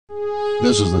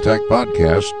This is the Tech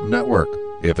Podcast Network.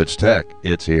 If it's tech,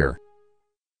 it's here.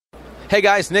 Hey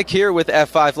guys, Nick here with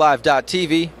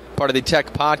F5Live.tv, part of the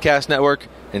Tech Podcast Network,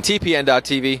 and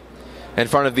TPN.tv, in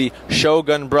front of the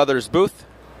Shogun Bros booth.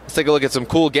 Let's take a look at some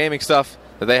cool gaming stuff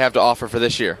that they have to offer for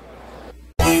this year.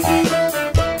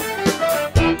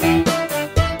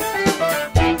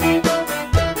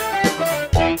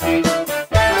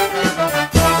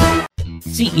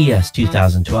 CES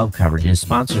 2012 coverage is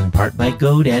sponsored in part by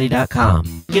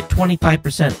GoDaddy.com. Get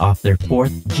 25% off their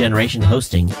 4th generation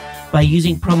hosting by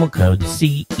using promo code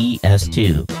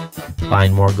CES2.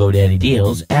 Find more GoDaddy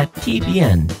deals at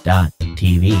tpn.tv.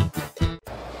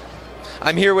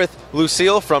 I'm here with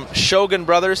Lucille from Shogun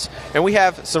Bros, and we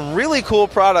have some really cool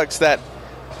products that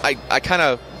I kind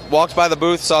of walked by the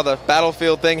booth, saw the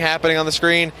Battlefield thing happening on the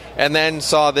screen, and then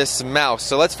saw this mouse.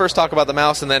 So let's first talk about the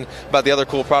mouse and then about the other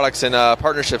cool products and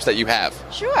partnerships that you have.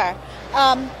 Sure.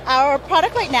 Our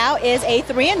product right now is a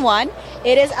 3-in-1.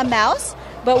 It is a mouse,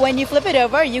 but when you flip it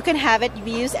over, you can have it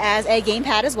used as a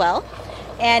gamepad as well.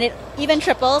 And it even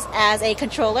triples as a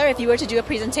controller. If you were to do a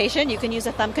presentation, you can use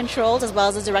the thumb controls as well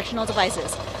as the directional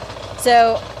devices.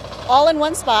 So all in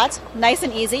one spot, nice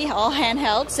and easy, all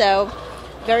handheld, so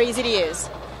very easy to use.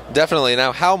 Definitely.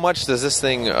 Now, how much does this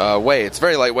thing weigh? It's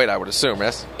very lightweight, I would assume,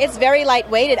 yes? It's very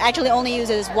lightweight. It actually only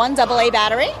uses one AA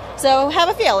battery. So have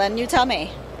a feel, and you tell me.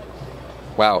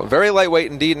 Wow, very lightweight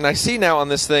indeed. And I see now on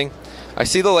this thing, I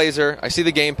see the laser, I see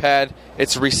the gamepad,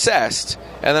 it's recessed,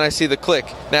 and then I see the click.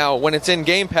 Now, when it's in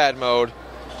gamepad mode,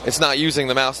 it's not using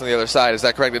the mouse on the other side. Is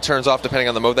that correct? It turns off depending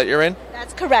on the mode that you're in?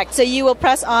 That's correct. So you will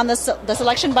press on the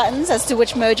selection buttons as to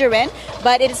which mode you're in,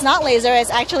 but it is not laser.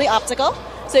 It's actually optical.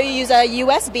 So you use a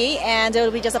USB, and it'll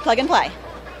be just a plug and play.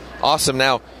 Awesome.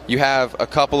 Now, you have a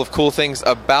couple of cool things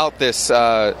about this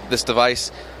this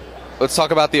device. Let's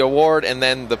talk about the award and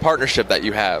then the partnership that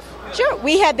you have. Sure.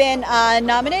 We have been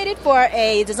nominated for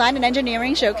a Design and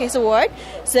Engineering Showcase Award.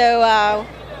 So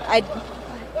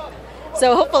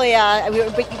hopefully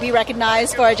we'll be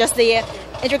recognized for just the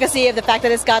intricacy of the fact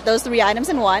that it's got those 3 items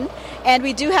in one. And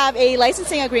we do have a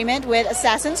licensing agreement with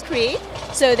Assassin's Creed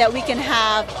so that we can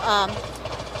have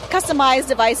customized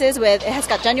devices it has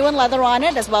got genuine leather on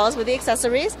it as well as with the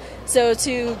accessories, so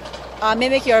to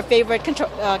mimic your favorite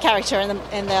character in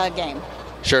the game.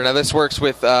 Sure. Now this works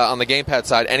with on the gamepad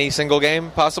side, any single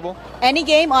game possible? Any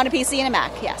game on a PC and a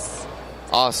Mac, yes.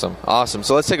 Awesome.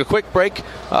 So let's take a quick break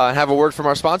and have a word from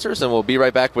our sponsors, and we'll be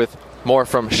right back with more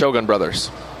from Shogun Bros.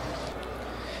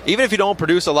 Even if you don't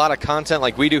produce a lot of content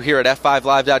like we do here at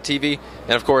F5Live.tv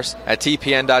and, of course, at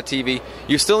TPN.tv,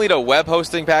 you still need a web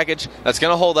hosting package that's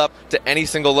going to hold up to any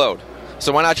single load.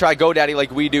 So why not try GoDaddy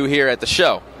like we do here at the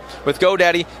show? With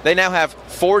GoDaddy, they now have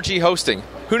 4G hosting.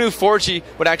 Who knew 4G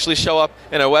would actually show up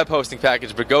in a web hosting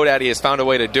package, but GoDaddy has found a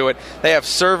way to do it. They have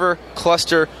server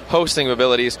cluster hosting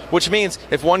abilities, which means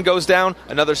if one goes down,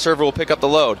 another server will pick up the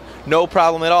load. No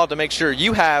problem at all to make sure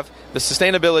you have the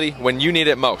sustainability when you need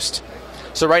it most.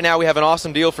 So right now we have an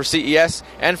awesome deal for CES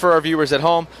and for our viewers at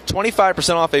home,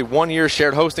 25% off a 1-year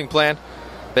shared hosting plan.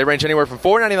 They range anywhere from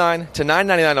 $4.99 to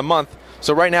 $9.99 a month.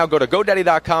 So right now go to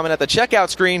GoDaddy.com and at the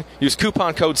checkout screen, use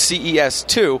coupon code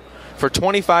CES2 for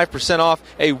 25% off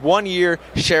a 1-year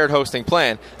shared hosting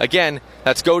plan. Again,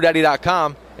 that's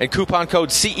GoDaddy.com and coupon code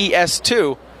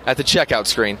CES2 at the checkout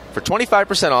screen for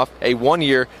 25% off a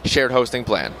 1-year shared hosting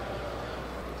plan.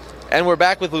 And we're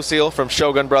back with Lucille from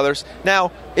Shogun Bros.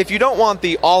 Now, if you don't want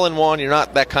the all-in-one, you're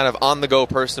not that kind of on-the-go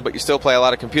person, but you still play a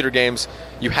lot of computer games,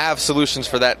 you have solutions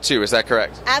for that too. Is that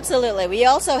correct? Absolutely. We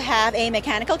also have a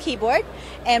mechanical keyboard,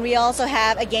 and we also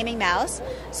have a gaming mouse.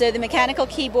 So the mechanical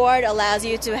keyboard allows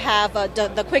you to have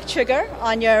the quick trigger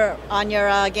on your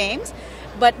games.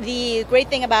 But the great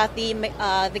thing about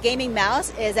the gaming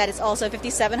mouse is that it's also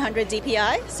 5700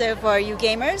 DPI. So for you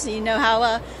gamers, you know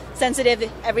how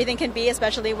sensitive everything can be,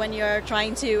 especially when you're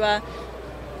trying to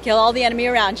kill all the enemy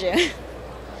around you.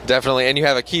 Definitely. And you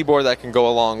have a keyboard that can go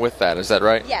along with that. Is that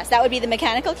right? Yes, that would be the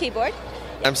mechanical keyboard.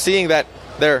 I'm seeing that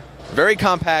they're very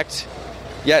compact,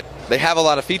 yet they have a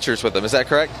lot of features with them. Is that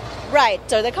correct? Right.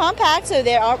 So they're compact, so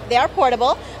they are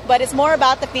portable, but it's more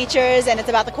about the features and it's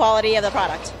about the quality of the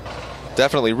product.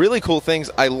 Definitely. Really cool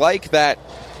things. I like that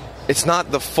it's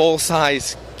not the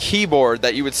full-size keyboard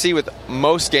that you would see with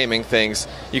most gaming things.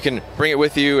 You can bring it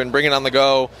with you and bring it on the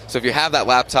go. So if you have that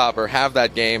laptop or have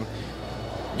that game,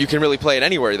 you can really play it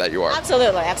anywhere that you are.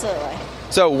 Absolutely, absolutely.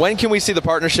 So when can we see the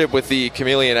partnership with the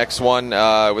Chameleon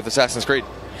X1 with Assassin's Creed?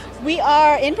 We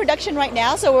are in production right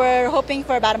now, so we're hoping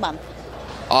for about a month.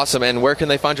 Awesome. And where can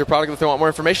they find your product if they want more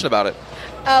information about it?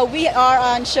 We are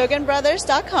on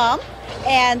shogunbrothers.com,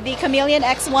 and the Chameleon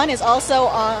X1 is also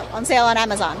on sale on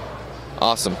Amazon.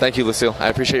 Awesome. Thank you, Lucille. I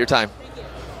appreciate your time.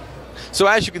 So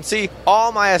as you can see,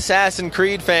 all my Assassin's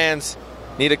Creed fans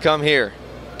need to come here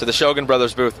to the Shogun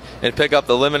Brothers booth and pick up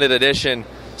the limited edition,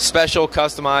 special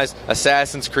customized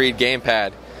Assassin's Creed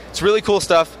gamepad. It's really cool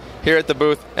stuff here at the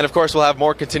booth, and of course we'll have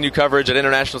more continued coverage at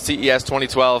International CES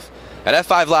 2012, at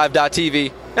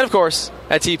F5Live.tv, and of course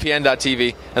at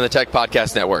TPN.tv and the Tech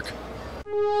Podcast Network.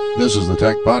 This is the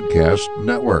Tech Podcast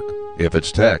Network. If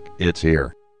it's tech, it's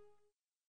here.